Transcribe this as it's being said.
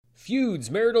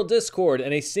feuds, marital discord,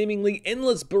 and a seemingly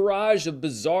endless barrage of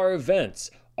bizarre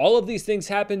events. All of these things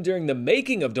happened during the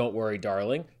making of Don't Worry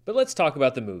Darling, but let's talk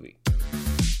about the movie.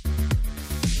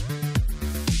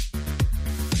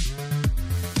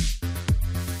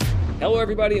 Hello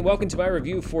everybody and welcome to my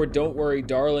review for Don't Worry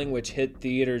Darling, which hit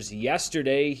theaters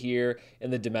yesterday here in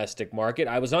the domestic market.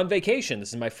 I was on vacation. This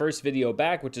is my first video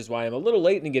back, which is why I'm a little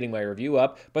late in getting my review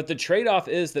up, but the trade-off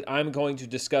is that I'm going to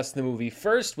discuss the movie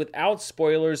first without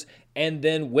spoilers and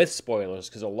then with spoilers,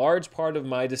 because a large part of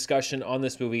my discussion on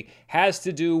this movie has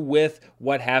to do with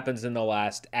what happens in the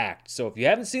last act. So if you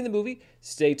haven't seen the movie,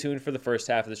 stay tuned for the first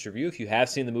half of this review. If you have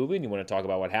seen the movie and you want to talk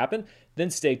about what happened, then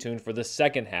stay tuned for the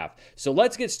second half. So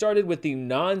let's get started with the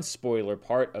non-spoiler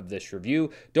part of this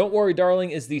review. Don't Worry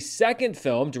Darling is the second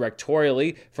film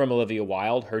directorially from Olivia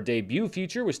Wilde. Her debut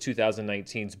feature was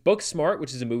 2019's Booksmart,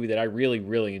 which is a movie that I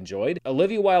really enjoyed.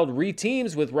 Olivia Wilde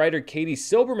reteams with writer Katie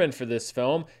Silberman for this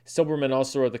film. Silberman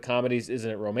also wrote the comedies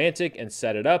Isn't It Romantic and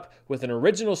Set It Up, with an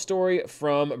original story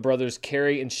from brothers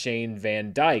Cary and Shane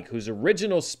Van Dyke, whose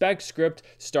original spec script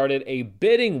started a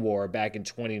bidding war back in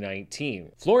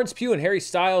 2019. Florence Pugh and Harry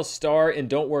Styles star in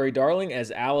Don't Worry Darling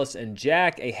as Alice and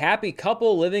Jack, a happy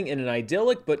couple living in an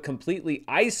idyllic but completely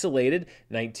isolated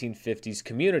 1950s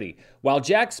community. While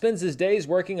Jack spends his days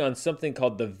working on something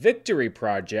called the Victory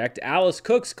Project, Alice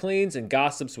cooks, cleans, and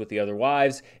gossips with the other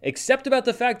wives, except about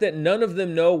the fact that none of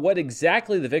them know what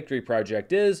exactly the Victory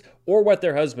Project is, or what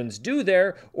their husbands do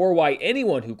there, or why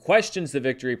anyone who questions the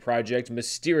Victory Project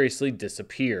mysteriously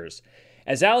disappears.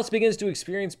 As Alice begins to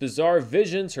experience bizarre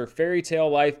visions, her fairy tale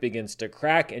life begins to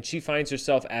crack, and she finds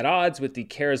herself at odds with the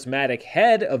charismatic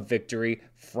head of Victory,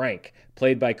 Frank,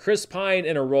 played by Chris Pine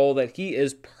in a role that he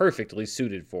is perfectly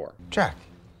suited for. Jack,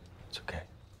 it's okay.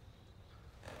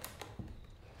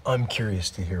 I'm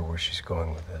curious to hear where she's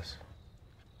going with this.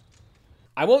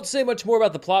 I won't say much more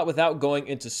about the plot without going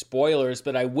into spoilers,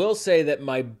 but I will say that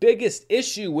my biggest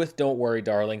issue with Don't Worry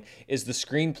Darling is the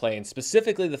screenplay, and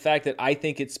specifically the fact that I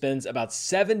think it spends about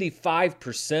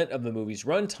 75% of the movie's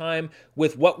runtime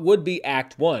with what would be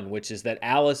Act 1, which is that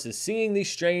Alice is seeing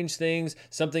these strange things,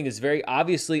 something is very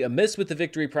obviously amiss with the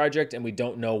Victory Project, and we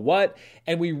don't know what,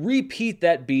 and we repeat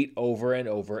that beat over and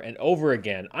over and over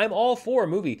again. I'm all for a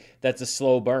movie that's a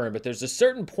slow burn, but there's a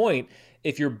certain point.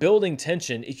 If you're building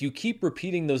tension, if you keep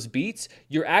repeating those beats,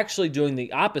 you're actually doing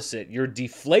the opposite. You're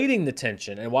deflating the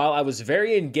tension. And while I was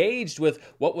very engaged with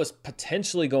what was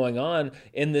potentially going on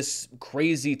in this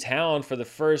crazy town for the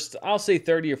first, I'll say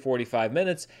 30 or 45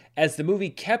 minutes, as the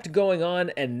movie kept going on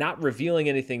and not revealing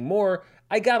anything more,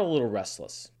 I got a little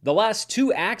restless. The last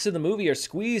two acts of the movie are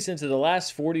squeezed into the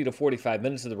last 40 to 45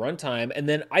 minutes of the runtime, and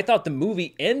then I thought the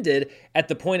movie ended at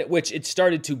the point at which it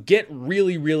started to get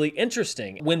really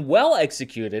interesting. When well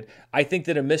executed, I think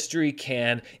that a mystery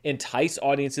can entice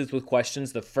audiences with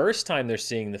questions the first time they're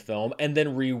seeing the film, and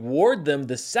then reward them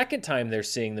the second time they're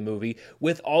seeing the movie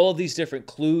with all of these different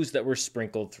clues that were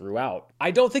sprinkled throughout.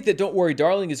 I don't think that Don't Worry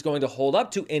Darling is going to hold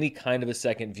up to any kind of a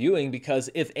second viewing, because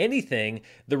if anything,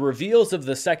 the reveals of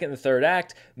the second and third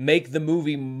act make the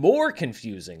movie more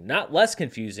confusing, not less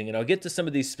confusing. And I'll get to some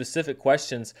of these specific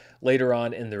questions later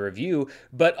on in the review.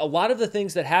 But a lot of the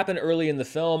things that happen early in the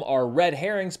film are red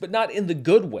herrings, but not in the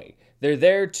good way. They're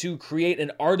there to create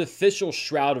an artificial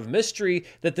shroud of mystery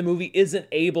that the movie isn't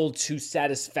able to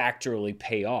satisfactorily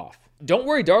pay off. Don't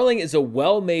Worry Darling is a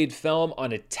well-made film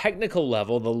on a technical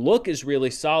level. The look is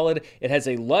really solid. It has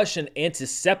a lush and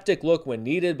antiseptic look when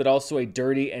needed, but also a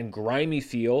dirty and grimy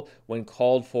feel when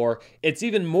called for. It's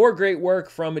even more great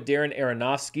work from Darren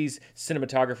Aronofsky's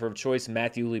cinematographer of choice,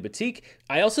 Matthew Libatique.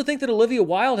 I also think that Olivia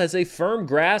Wilde has a firm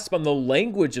grasp on the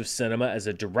language of cinema as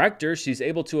a director. She's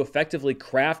able to effectively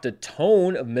craft a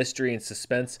tone of mystery and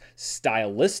suspense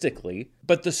stylistically,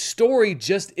 but the story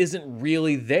just isn't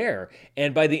really there.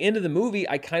 And by the end of the movie,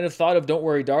 I kind of thought of Don't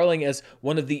Worry Darling as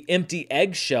one of the empty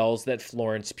eggshells that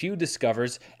Florence Pugh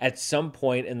discovers at some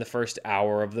point in the first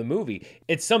hour of the movie.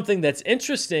 It's something that's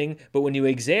interesting, but when you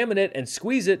examine it and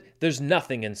squeeze it, there's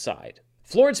nothing inside.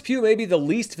 Florence Pugh may be the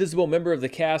least visible member of the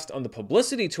cast on the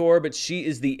publicity tour, but she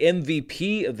is the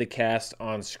MVP of the cast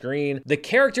on screen. The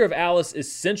character of Alice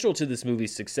is central to this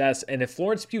movie's success, and if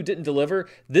Florence Pugh didn't deliver,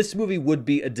 this movie would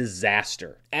be a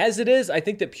disaster. As it is, I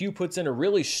think that Pugh puts in a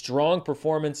really strong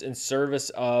performance in service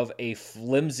of a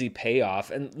flimsy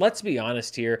payoff, and let's be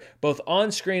honest here, both on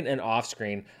screen and off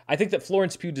screen, I think that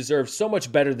Florence Pugh deserves so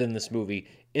much better than this movie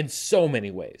in so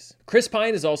many ways. Chris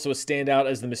Pine is also a standout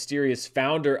as the mysterious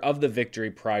founder of the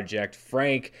Victory Project.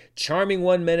 Frank, charming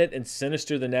one minute and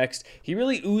sinister the next, he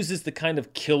really oozes the kind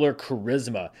of killer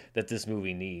charisma that this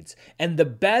movie needs. And the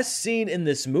best scene in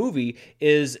this movie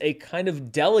is a kind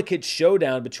of delicate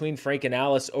showdown between Frank and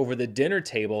Alice over the dinner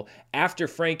table after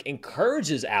Frank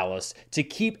encourages Alice to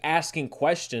keep asking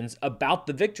questions about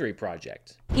the Victory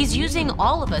Project. He's using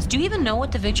all of us. Do you even know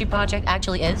what the Victory Project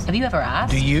actually is? Have you ever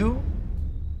asked? Do you?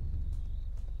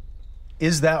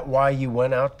 Is that why you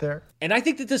went out there? And I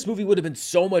think that this movie would have been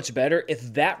so much better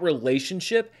if that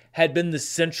relationship had been the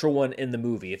central one in the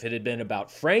movie. If it had been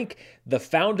about Frank, the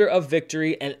founder of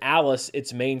Victory, and Alice,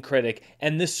 its main critic,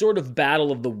 and this sort of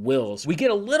battle of the wills. We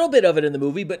get a little bit of it in the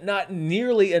movie, but not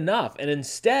nearly enough. And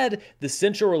instead, the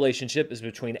central relationship is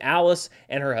between Alice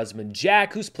and her husband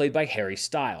Jack, who's played by Harry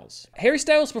Styles. Harry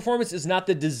Styles' performance is not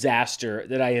the disaster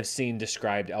that I have seen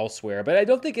described elsewhere, but I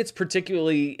don't think it's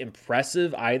particularly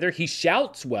impressive either. He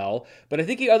shouts well, but I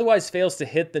think he otherwise fails to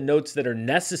hit the notes that are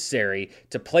necessary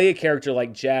to play a character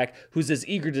like Jack, who's as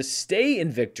eager to stay in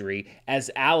Victory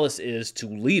as Alice is to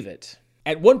leave it.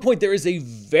 At one point, there is a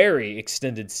very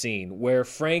extended scene where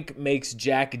Frank makes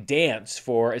Jack dance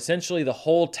for essentially the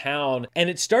whole town, and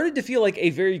it started to feel like a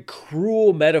very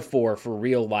cruel metaphor for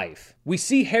real life. We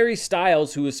see Harry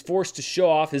Styles, who is forced to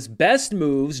show off his best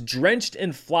moves, drenched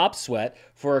in flop sweat,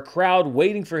 for a crowd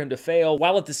waiting for him to fail,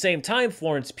 while at the same time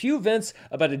Florence Pugh vents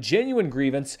about a genuine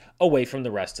grievance away from the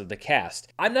rest of the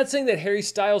cast. I'm not saying that Harry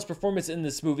Styles' performance in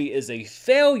this movie is a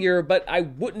failure, but I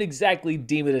wouldn't exactly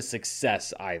deem it a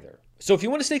success either. So if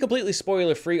you want to stay completely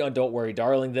spoiler-free on Don't Worry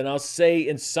Darling, then I'll say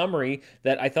in summary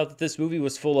that I thought that this movie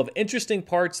was full of interesting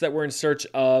parts that were in search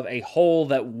of a hole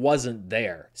that wasn't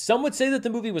there. Some would say that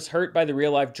the movie was hurt by the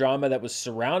real-life drama that was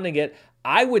surrounding it.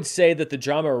 I would say that the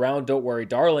drama around Don't Worry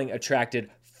Darling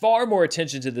attracted far more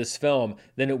attention to this film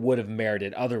than it would have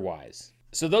merited otherwise.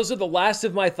 So those are the last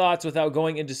of my thoughts without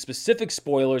going into specific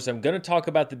spoilers. I'm going to talk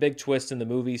about the big twist in the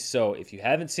movie, so if you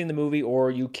haven't seen the movie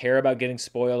or you care about getting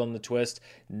spoiled on the twist,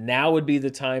 now would be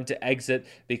the time to exit,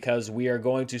 because we are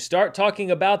going to start talking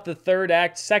about the third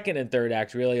act, second and third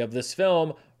act really, of this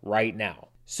film right now.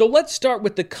 So let's start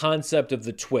with the concept of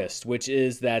the twist, which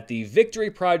is that the Victory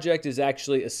Project is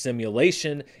actually a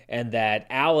simulation and that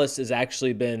Alice has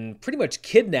actually been pretty much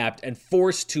kidnapped and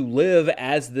forced to live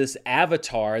as this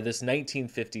avatar, this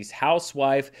 1950s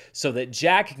housewife, so that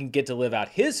Jack can get to live out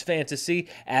his fantasy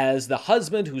as the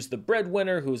husband who's the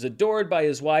breadwinner, who's adored by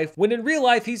his wife, when in real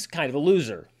life he's kind of a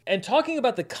loser. And talking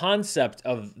about the concept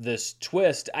of this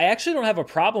twist, I actually don't have a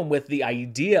problem with the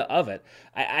idea of it.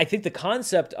 I think the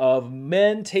concept of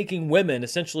men taking women,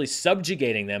 essentially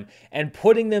subjugating them, and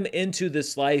putting them into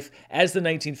this life as the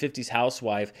 1950s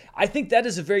housewife, I think that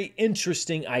is a very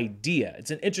interesting idea.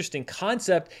 It's an interesting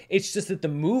concept. It's just that the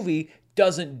movie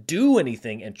doesn't do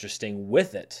anything interesting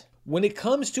with it. When it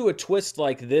comes to a twist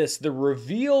like this, the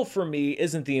reveal for me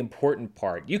isn't the important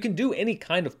part. You can do any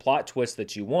kind of plot twist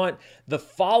that you want. The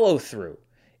follow-through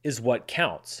is what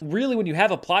counts. Really, when you have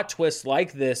a plot twist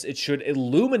like this, it should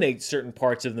illuminate certain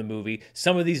parts of the movie,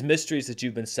 some of these mysteries that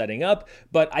you've been setting up,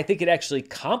 but I think it actually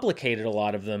complicated a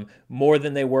lot of them more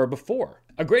than they were before.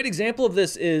 A great example of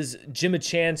this is Gemma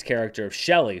Chan's character of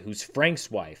Shelley, who's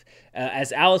Frank's wife.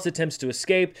 As Alice attempts to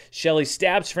escape, Shelley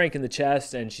stabs Frank in the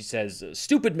chest and she says,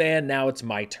 "Stupid man, now it's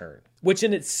my turn." Which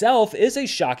in itself is a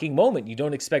shocking moment. You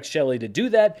don't expect Shelley to do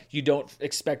that. You don't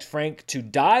expect Frank to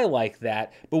die like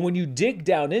that. But when you dig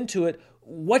down into it,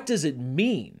 what does it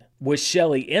mean? Was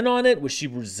Shelley in on it? Was she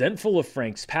resentful of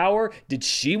Frank's power? Did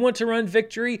she want to run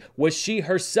Victory? Was she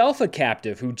herself a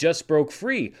captive who just broke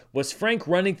free? Was Frank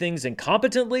running things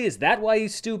incompetently? Is that why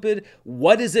he's stupid?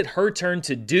 What is it her turn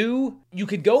to do? You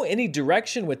could go any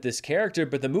direction with this character,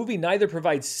 but the movie neither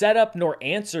provides setup nor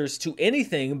answers to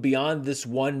anything beyond this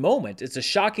one moment. It's a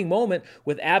shocking moment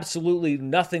with absolutely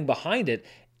nothing behind it,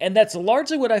 and that's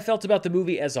largely what I felt about the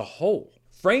movie as a whole.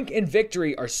 Frank and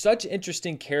Victory are such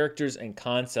interesting characters and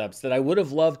concepts that I would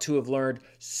have loved to have learned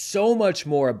so much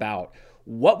more about.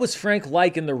 What was Frank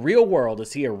like in the real world?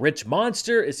 Is he a rich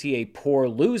monster? Is he a poor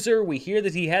loser? We hear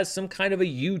that he has some kind of a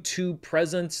YouTube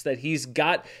presence, that he's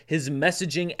got his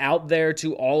messaging out there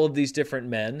to all of these different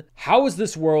men. How was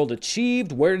this world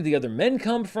achieved? Where did the other men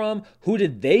come from? Who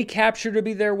did they capture to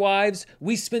be their wives?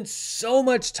 We spent so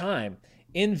much time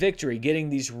in Victory getting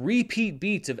these repeat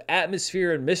beats of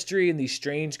atmosphere and mystery and these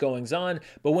strange goings-on,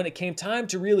 but when it came time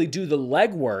to really do the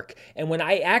legwork, and when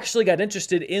I actually got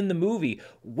interested in the movie,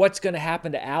 what's going to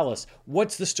happen to Alice?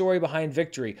 What's the story behind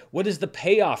Victory? What is the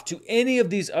payoff to any of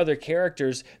these other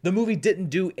characters? The movie didn't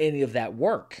do any of that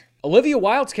work. Olivia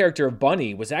Wilde's character of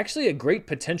Bunny was actually a great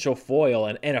potential foil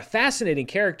and a fascinating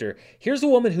character. Here's a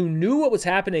woman who knew what was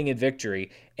happening in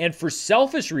Victory, and for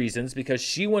selfish reasons, because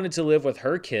she wanted to live with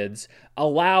her kids,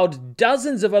 allowed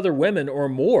dozens of other women or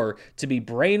more to be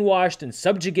brainwashed and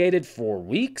subjugated for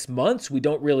weeks, months, we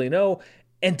don't really know,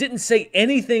 and didn't say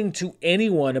anything to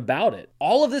anyone about it.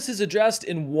 All of this is addressed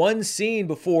in one scene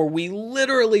before we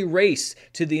literally race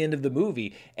to the end of the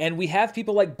movie. And we have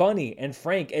people like Bunny and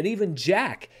Frank and even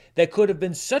Jack that could have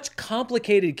been such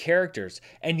complicated characters,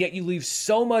 and yet you leave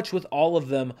so much with all of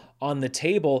them on the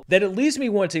table that it leaves me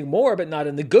wanting more, but not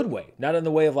in the good way. Not in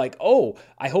the way of like, oh,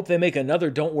 I hope they make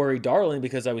another Don't Worry Darling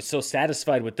because I was so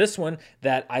satisfied with this one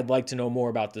that I'd like to know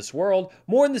more about this world.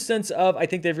 More in the sense of, I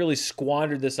think they've really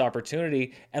squandered this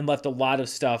opportunity and left a lot of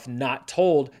stuff not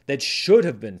told that should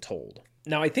have been told.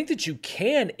 Now, I think that you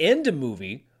can end a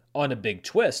movie on a big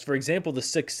twist. For example, The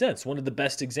Sixth Sense, one of the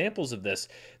best examples of this.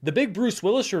 The big Bruce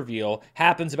Willis reveal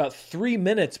happens about 3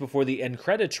 minutes before the end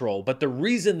credits roll, but the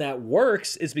reason that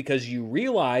works is because you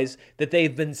realize that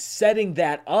they've been setting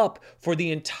that up for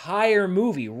the entire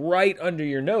movie right under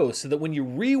your nose, so that when you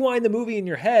rewind the movie in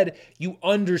your head, you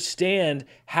understand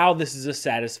how this is a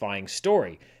satisfying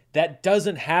story. That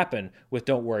doesn't happen with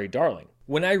Don't Worry Darling.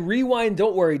 When I rewind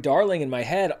Don't Worry Darling in my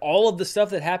head, all of the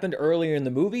stuff that happened earlier in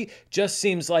the movie just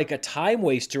seems like a time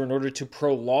waster in order to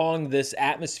prolong this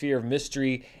atmosphere of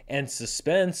mystery and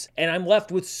suspense, and I'm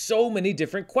left with so many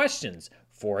different questions.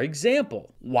 For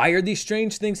example, why are these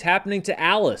strange things happening to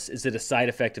Alice? Is it a side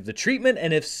effect of the treatment?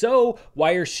 And if so,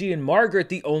 why are she and Margaret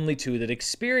the only two that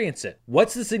experience it?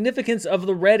 What's the significance of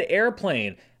the red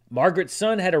airplane? Margaret's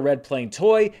son had a red plane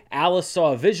toy. Alice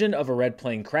saw a vision of a red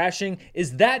plane crashing.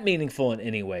 Is that meaningful in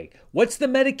any way? What's the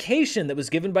medication that was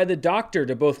given by the doctor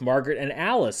to both Margaret and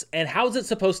Alice? And how's it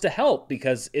supposed to help?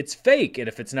 Because it's fake. And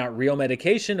if it's not real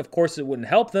medication, of course it wouldn't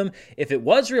help them. If it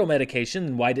was real medication,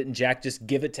 then why didn't Jack just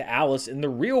give it to Alice in the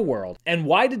real world? And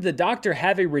why did the doctor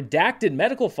have a redacted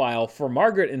medical file for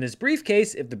Margaret in his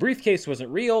briefcase if the briefcase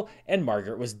wasn't real and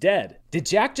Margaret was dead? Did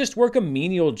Jack just work a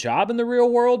menial job in the real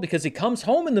world? Because he comes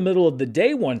home in the middle of the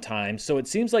day one time, so it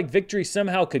seems like Victory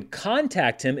somehow could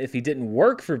contact him if he didn't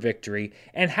work for Victory.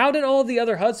 And how did all of the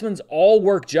other husbands all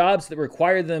work jobs that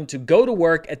required them to go to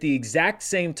work at the exact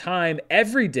same time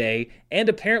every day and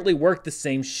apparently work the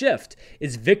same shift?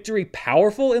 Is Victory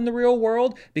powerful in the real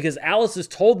world? Because Alice is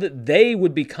told that they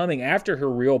would be coming after her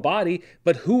real body,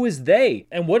 but who is they?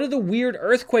 And what are the weird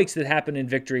earthquakes that happen in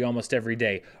Victory almost every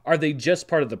day? Are they just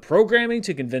part of the programming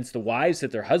to convince the wives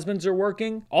that their husbands are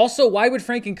working? Also, why would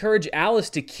Frank encourage Alice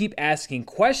to keep asking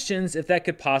questions if that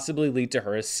could possibly lead to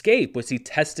her escape? Was he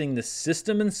testing the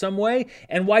system in some way?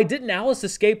 And why didn't Alice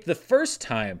escape the first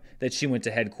time that she went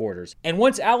to headquarters? And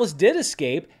once Alice did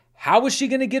escape, how was she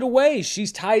going to get away?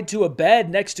 She's tied to a bed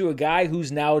next to a guy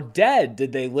who's now dead.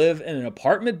 Did they live in an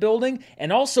apartment building?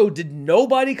 And also, did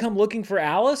nobody come looking for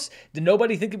Alice? Did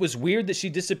nobody think it was weird that she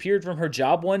disappeared from her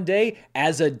job one day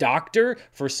as a doctor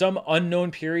for some unknown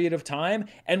period of time?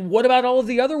 And what about all of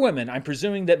the other women? I'm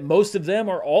presuming that most of them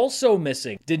are also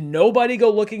missing. Did nobody go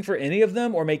looking for any of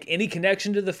them or make any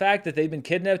connection to the fact that they've been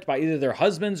kidnapped by either their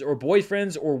husbands or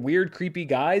boyfriends or weird, creepy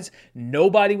guys?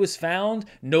 Nobody was found.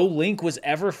 No link was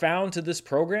ever found to this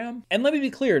program. And let me be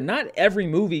clear, not every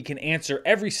movie can answer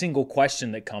every single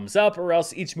question that comes up, or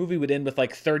else each movie would end with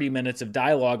like 30 minutes of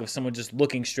dialogue of someone just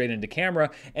looking straight into camera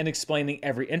and explaining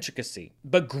every intricacy.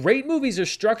 But great movies are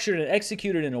structured and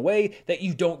executed in a way that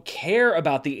you don't care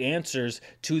about the answers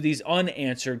to these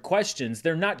unanswered questions.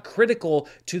 They're not critical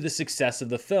to the success of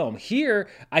the film. Here,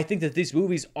 I think that these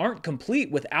movies aren't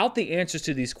complete without the answers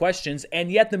to these questions,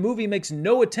 and yet the movie makes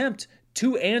no attempt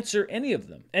to answer any of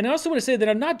them. And I also want to say that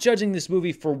I'm not judging this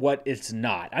movie for what it's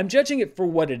not. I'm judging it for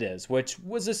what it is, which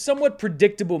was a somewhat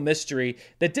predictable mystery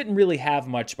that didn't really have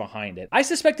much behind it. I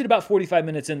suspected about 45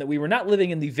 minutes in that we were not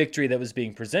living in the Victory that was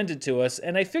being presented to us,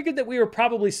 and I figured that we were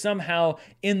probably somehow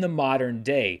in the modern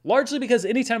day. Largely because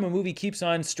anytime a movie keeps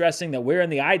on stressing that we're in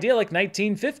the idyllic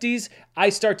 1950s, I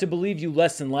start to believe you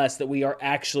less and less that we are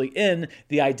actually in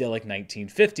the idyllic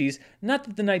 1950s. Not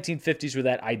that the 1950s were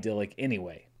that idyllic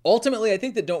anyway. Ultimately, I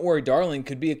think that Don't Worry Darling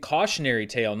could be a cautionary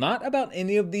tale, not about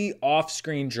any of the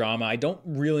off-screen drama. I don't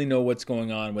really know what's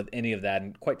going on with any of that,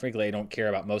 and quite frankly, I don't care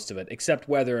about most of it, except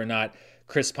whether or not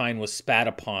Chris Pine was spat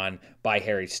upon by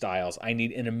Harry Styles. I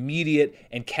need an immediate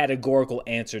and categorical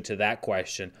answer to that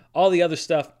question. All the other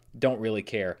stuff, don't really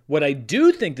care. What I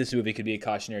do think this movie could be a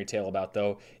cautionary tale about,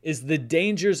 though, is the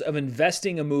dangers of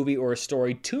investing a movie or a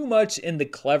story too much in the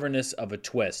cleverness of a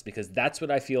twist, because that's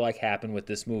what I feel like happened with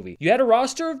this movie. You had a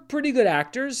roster of pretty good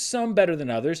actors, some better than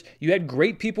others. You had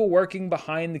great people working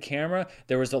behind the camera.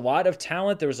 There was a lot of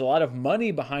talent. There was a lot of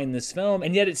money behind this film.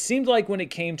 And yet it seemed like when it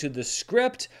came to the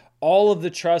script, all of the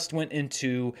trust went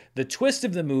into the twist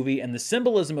of the movie and the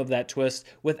symbolism of that twist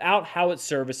without how it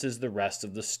services the rest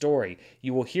of the story.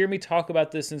 You will hear me talk about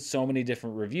this in so many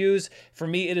different reviews. For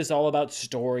me, it is all about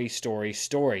story, story,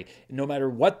 story. No matter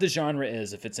what the genre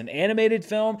is, if it's an animated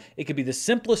film, it could be the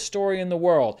simplest story in the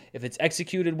world. If it's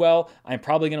executed well, I'm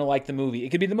probably going to like the movie. It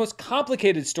could be the most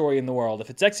complicated story in the world. If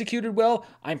it's executed well,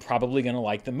 I'm probably going to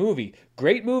like the movie.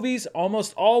 Great movies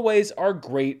almost always are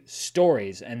great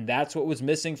stories, and that's what was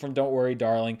missing from Don't Worry,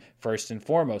 Darling, first and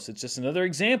foremost. It's just another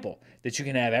example that you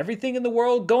can have everything in the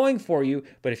world going for you,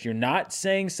 but if you're not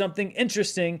saying something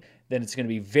interesting, then it's going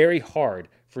to be very hard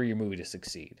for your movie to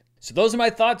succeed. So those are my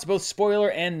thoughts, both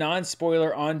spoiler and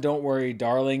non-spoiler, on Don't Worry,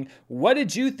 Darling. What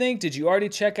did you think? Did you already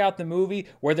check out the movie?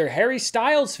 Were there Harry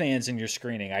Styles fans in your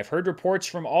screening? I've heard reports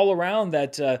from all around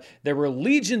that there were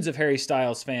legions of Harry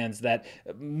Styles fans that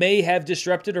may have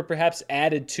disrupted or perhaps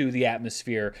added to the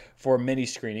atmosphere for many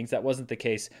screenings. That wasn't the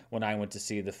case when I went to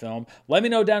see the film. Let me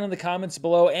know down in the comments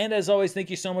below. And as always, thank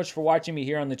you so much for watching me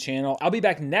here on the channel. I'll be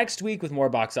back next week with more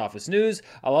box office news.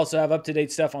 I'll also have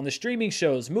up-to-date stuff on the streaming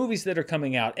shows, movies that are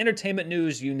coming out, entertainment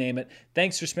news, you name it.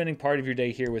 Thanks for spending part of your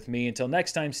day here with me. Until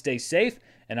next time, stay safe,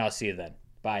 and I'll see you then.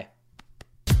 Bye.